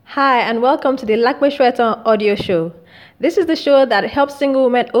Hi, and welcome to the Lakwe Shwetan audio show. This is the show that helps single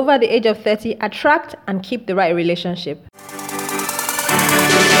women over the age of 30 attract and keep the right relationship.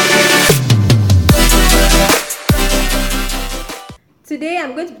 Today,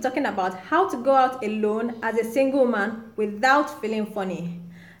 I'm going to be talking about how to go out alone as a single woman without feeling funny.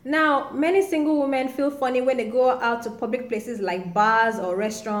 Now, many single women feel funny when they go out to public places like bars or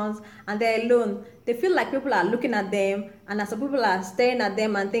restaurants and they're alone. They feel like people are looking at them and some people are staring at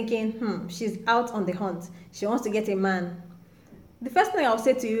them and thinking, she's out on the hunt. She wants to get a man. The first thing I'll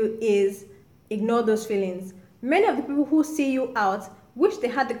say to you is ignore those feelings. Many of the people who see you out wish they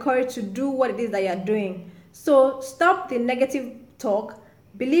had the courage to do what it is that you're doing. So stop the negative talk,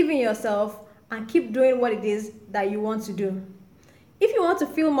 believe in yourself, and keep doing what it is that you want to do. If you want to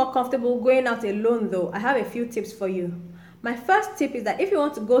feel more comfortable going out alone though, I have a few tips for you. My first tip is that if you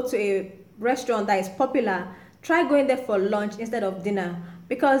want to go to a restaurant that is popular, try going there for lunch instead of dinner,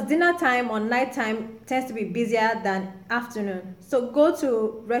 because dinner time or night time tends to be busier than afternoon. So go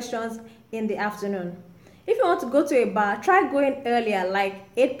to restaurants in the afternoon. If you want to go to a bar, try going earlier, like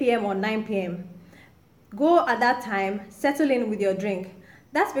 8 p.m. or 9 p.m. Go at that time, settle in with your drink.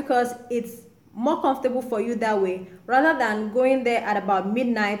 That's because it's more comfortable for you that way, rather than going there at about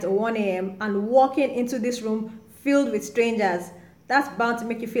midnight or 1 a.m. and walking into this room filled with strangers. That's bound to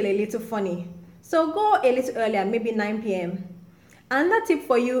make you feel a little funny. So go a little earlier, maybe 9 p.m. Another tip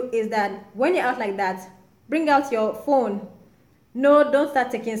for you is that when you're out like that, bring out your phone. No, don't start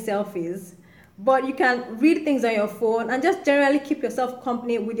taking selfies, but you can read things on your phone and just generally keep yourself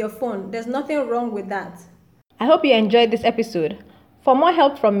company with your phone. There's nothing wrong with that. I hope you enjoyed this episode. For more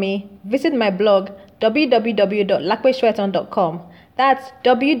help from me, visit my blog www.lakweshwetan.com. That's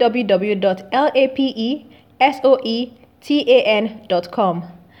www.lapesoetan.com.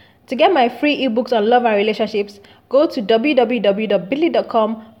 To get my free ebooks on love and relationships, go to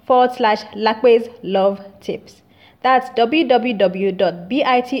www.bitly.com/Lakwe's Love Tips. That's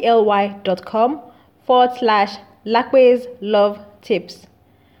www.bitly.com/Lakwe's Love Tips.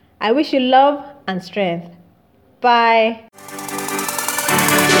 I wish you love and strength. Bye.